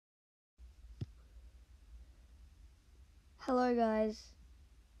Hello guys.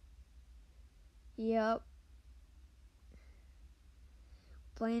 Yep.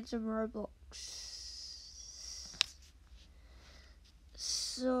 Playing some Roblox.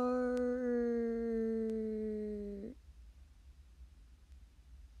 So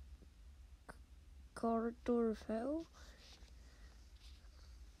Corridor of Hell.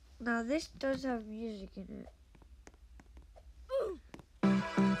 Now this does have music in it.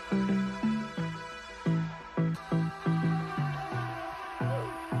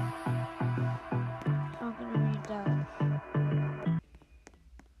 I'm gonna read that.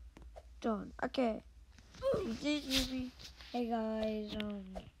 Done. Okay. You did hear me. Hey guys,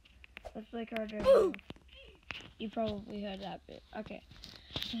 let's play Corridor of Hell. You probably heard that bit. Okay.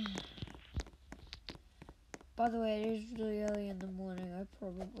 By the way, it is really early in the morning. I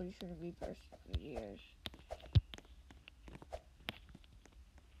probably shouldn't be posting videos.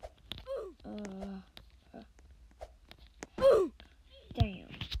 Damn.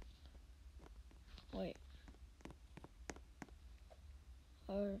 Wait.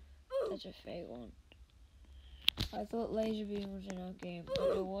 Oh, that's a fake one. I thought Laser Beam was in our game,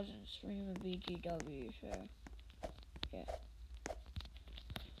 but it wasn't. Streamer BGW, so yeah.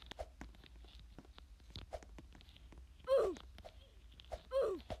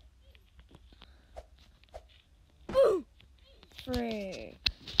 Frick.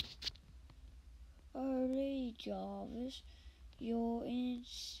 Holy Jarvis, you're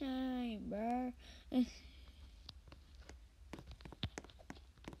insane, bro.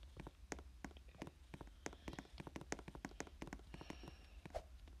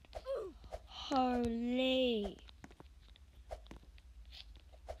 Holy.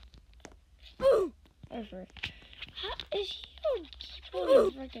 Over. How is he on keyboard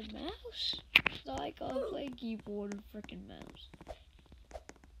and frickin' mouse? So I can't play keyboard and frickin' mouse.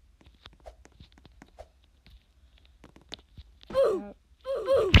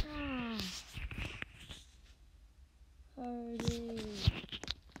 Holy.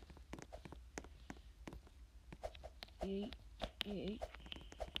 Yeet, yeet.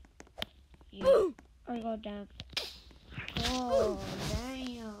 Yeet. I got down. Oh,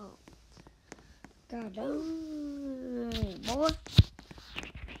 damn. God damn, boy.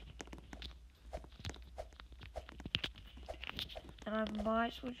 And I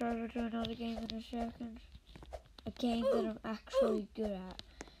might switch over to another game in a second. A game that I'm actually good at.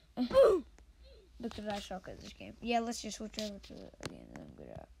 Because I suck at this game. Yeah, let's just switch over to a game that I'm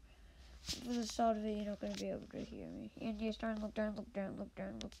good at. For the start of it, you're not going to be able to hear me. And yes, turn, look, turn, look, turn, look,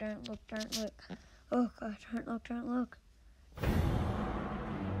 turn, look, turn, look, turn, look. Oh, God, turn, look, turn, look.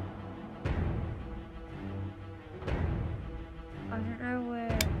 I don't know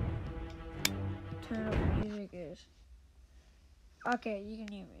where turn up music is. Okay, you can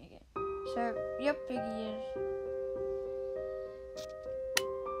hear me again. So, yep, Piggy is.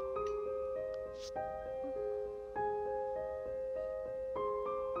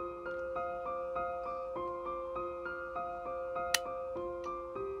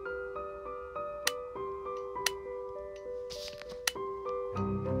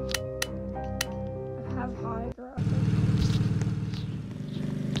 I have high graphics.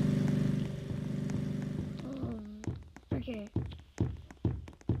 Okay.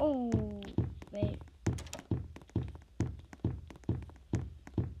 Oh, wait.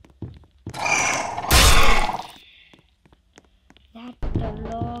 That's the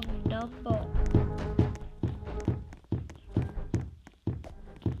long number.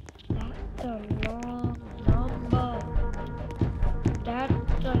 That's the long number. That's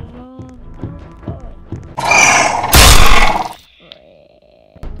the long number.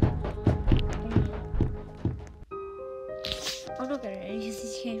 I'm not good at any of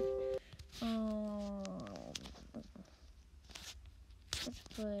this game. Let's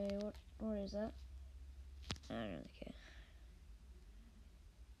play. What is that? I don't really care.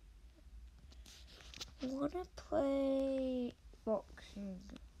 I wanna play boxing.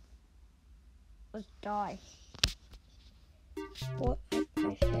 Let's die. What I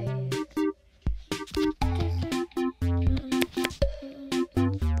say is.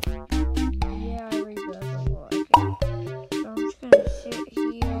 Yeah, I rebuilt a lot. Okay. So I'm just gonna sit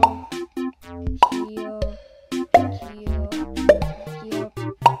here, here, here, here.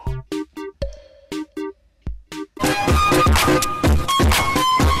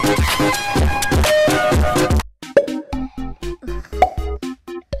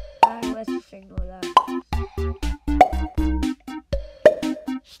 Let's just ignore that.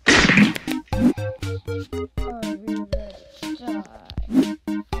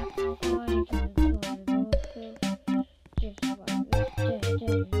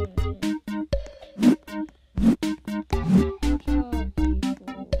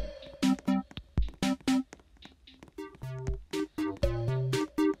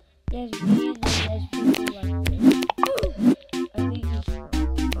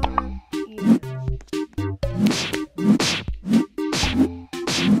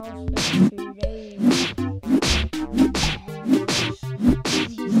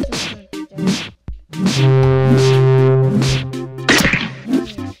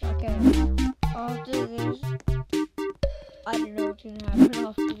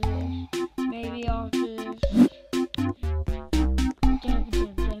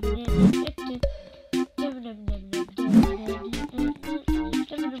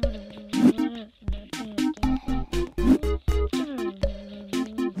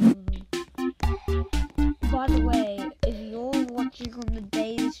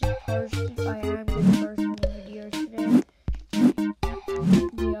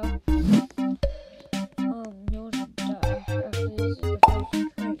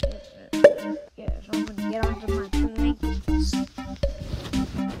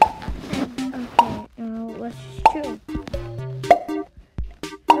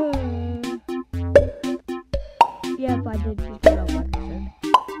 I did, please put up like I said.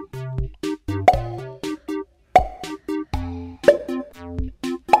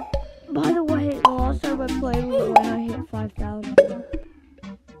 By the way, the last time I played was when I hit 5,000.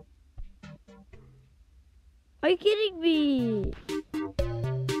 Are you kidding me?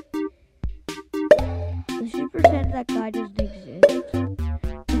 Let's just pretend that guy doesn't exist.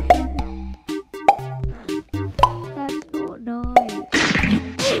 That's not nice.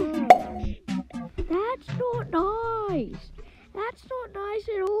 That's not nice. That's not nice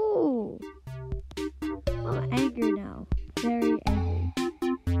at all. I'm angry now. Very angry.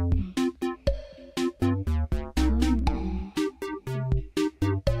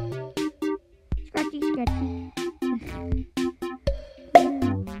 Scratchy, scratchy.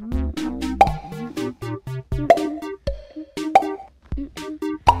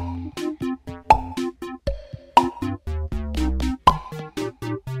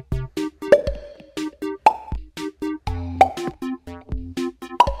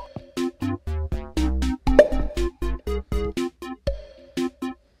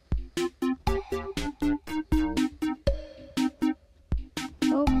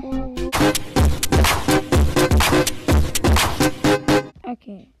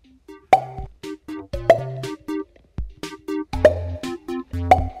 Okay.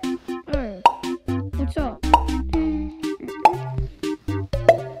 Alright. What's up?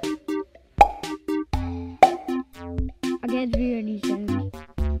 I guess we need to end.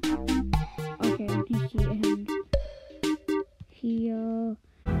 Okay, DC end. Here.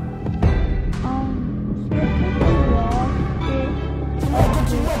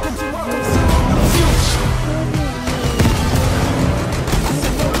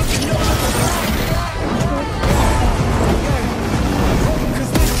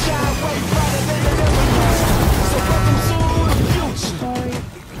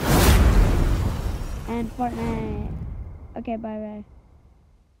 Fortnite. Okay, bye bye.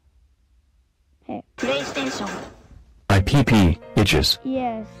 Hey. PlayStation. My PP itches.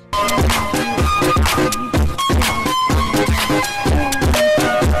 Yes.